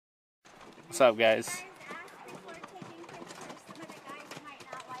What's up, guys?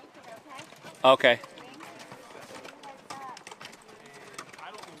 Okay.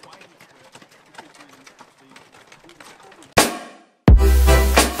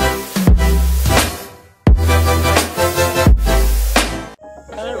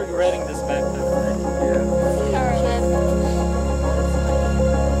 Kind of regretting this back then.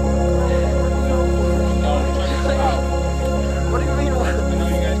 What do you mean? I know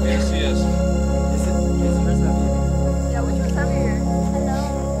you guys can't see us. Yeah, which one's heavier? Hello.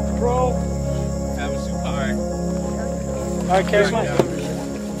 Bro. Havasupai. Alright, carry one.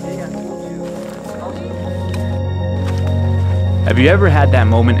 Have you ever had that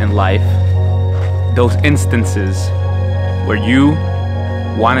moment in life, those instances where you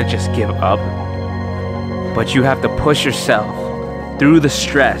want to just give up, but you have to push yourself through the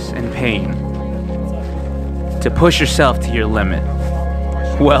stress and pain to push yourself to your limit?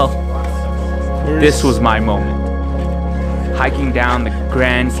 Well, this was my moment. Hiking down the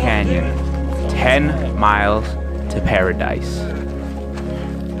Grand Canyon, 10 miles to paradise.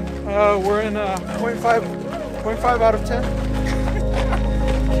 We're in 0.5 out of 10.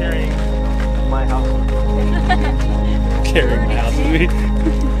 Carrying my house. Carrying my house with me.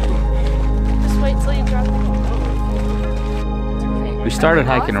 Just wait till you drop it. We started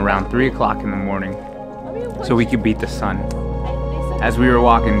hiking around 3 o'clock in the morning so we could beat the sun. As we were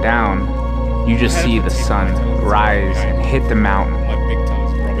walking down, you just see the sun rise and hit the mountain.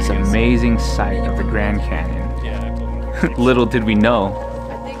 This amazing sight of the Grand Canyon. Little did we know,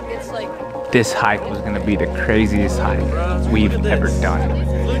 I think it's like this hike was gonna be the craziest hike we've ever done.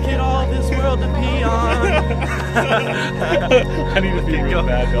 Look at all this world to be on. I need to be real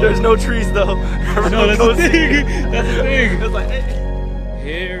bad, though. There's no trees though. No, that's the thing. That's the thing. It's like, hey.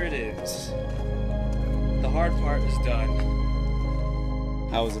 Here it is. The hard part is done.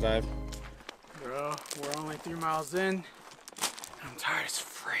 How was it, Ive? Bro, we're only 3 miles in. I'm tired as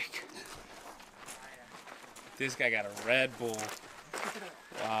freak. This guy got a Red Bull.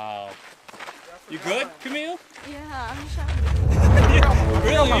 Wow. You good, Camille? yeah, I'm shocked.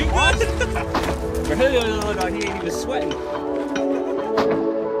 Really? You good? Really? Look, he ain't even sweating.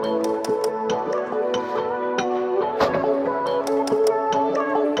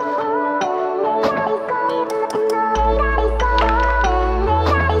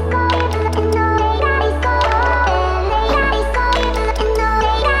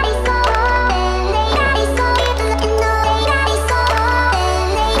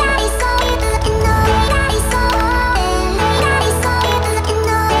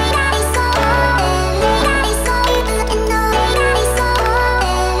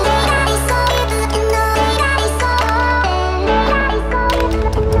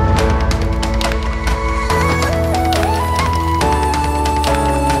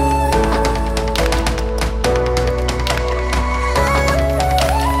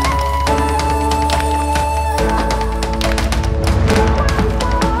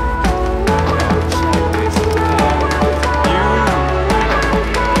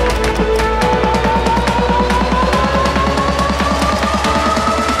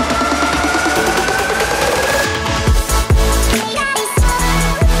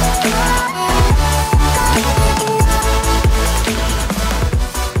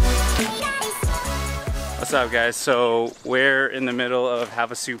 What's up, guys? So we're in the middle of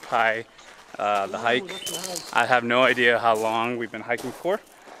Havasupai, the hike. I have no idea how long we've been hiking for,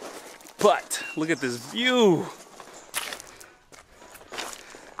 but look at this view.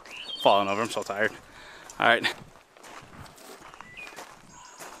 Falling over, I'm so tired. All right.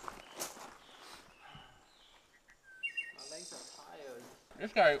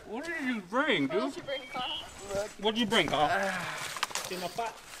 This guy, what did you bring, dude? What did you bring, Carl? What did you bring, Carl?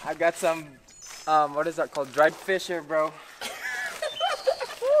 I got some, what is that called? Dried fish here, bro.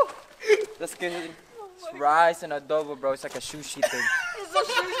 That's good. It's rice and adobo, bro. It's like a sushi thing. It's a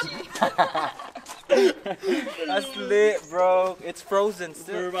sushi. That's lit, bro. It's frozen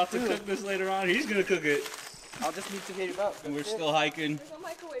still. We're about to cook this later on. He's gonna cook it. I'll just need to heat it up. And we're still hiking. There's no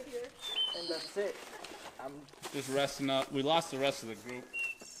microwave here. And that's it. I'm Just resting up. We lost the rest of the group.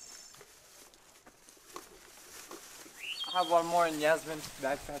 I have one more in Yasmin's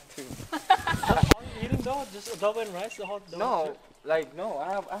backpack too. How are you eating though? Just adobo and rice? The whole No, like no.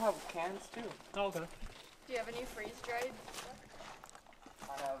 I have cans too. Oh, okay. Do you have any freeze dried?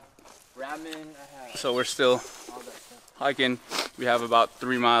 I have ramen. I have So we're still all that stuff. hiking. We have about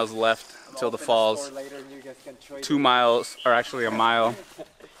 3 miles left until the Open falls. store later and you guys can trade 2 miles, or actually a mile,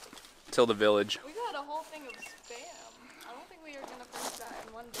 till the village. We got a whole thing of spam. I don't think we are gonna finish that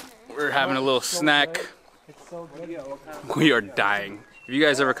in one dinner. We're having a little snack. It's so good. We are dying. If you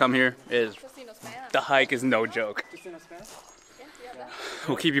guys ever come here, the The hike is no joke.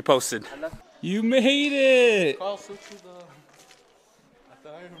 We'll keep you posted. You made it! Carl switched to the.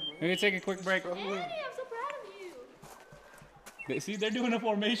 We're gonna take a quick break. Hey, I'm so proud of you. See, they're doing a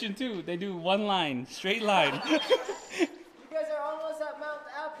formation too. They do one line, straight line. You guys are almost at Mount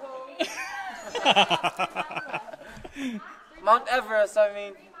Apple. Mount Everest, I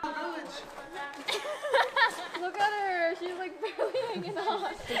mean. Look at her. She's like barely hanging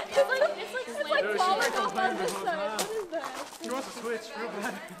on. It's like falling off on this side. What is that? He wants to switch real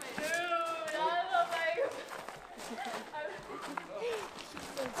bad.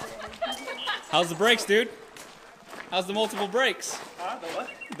 How's the brakes, dude? How's the multiple brakes? Huh? The what?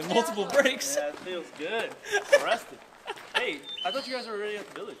 The multiple brakes. Yeah, it feels good. Rested. Hey, I thought you guys were already at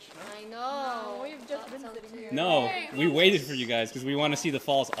the village. I know. We've just been sitting here. No, we waited for you guys because we want to see the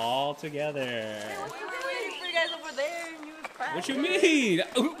falls all together. We were waiting for you guys over there and you was past. What you mean?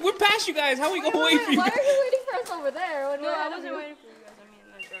 We're past you guys. How are we gonna wait for you Why guys? are you waiting for us over there? No, I wasn't waiting for you guys. I mean,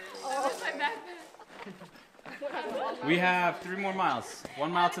 like, Oh, my back. We have 3 more miles.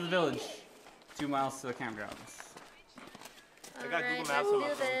 1 mile to the village, 2 miles to the campgrounds. I got Google Maps on my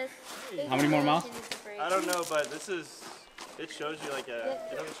phone. How many more miles? I don't know, but this is. It shows you like a.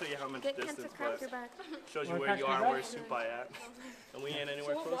 It doesn't show you how much distance, but it shows you where you are, where's Supai at, and we ain't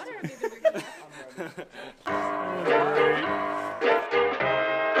anywhere close to it.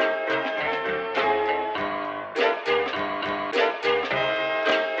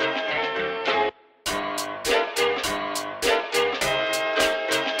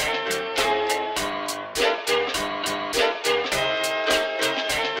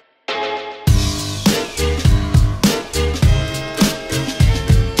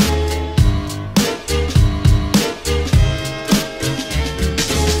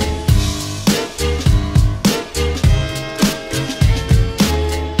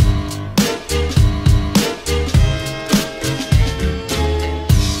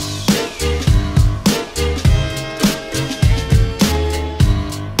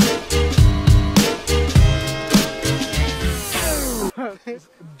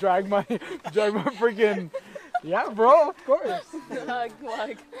 drag my freaking. Yeah, bro, of course. What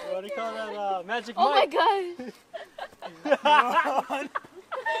do you call that? Magic Oh my Mike. god.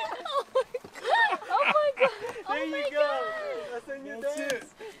 Oh my god. There you go. That's a new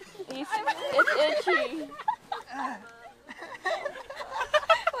dance. It's itchy.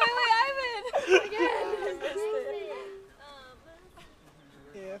 Wait, Ivan. Again.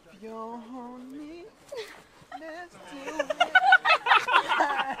 If you're horny, let's do it.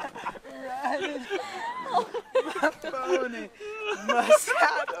 Riding my pony, my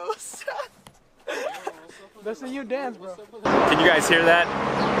saddle. That's a new dance, bro. Can you guys hear that?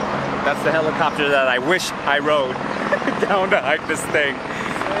 That's the helicopter that I wish I rode down to hike this thing.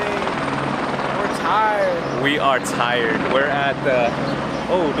 We're tired. We are tired. We're at the.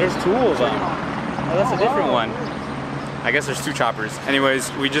 Oh, there's 2 of them. Oh, that's a different one. I guess there's 2 choppers.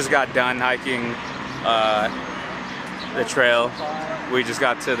 Anyways, we just got done hiking the trail. We just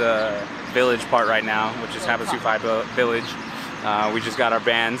got to the village part right now, which is Havasupai village. We just got our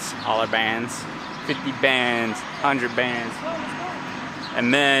bands, all our bands, 50 bands, 100 bands.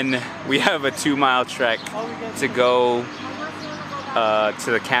 And then we have a 2-mile trek to go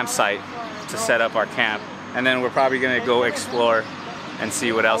to the campsite to set up our camp. And then we're probably gonna go explore and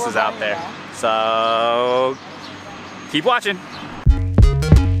see what else is out there. So keep watching.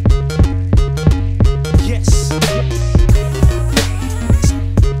 Yes.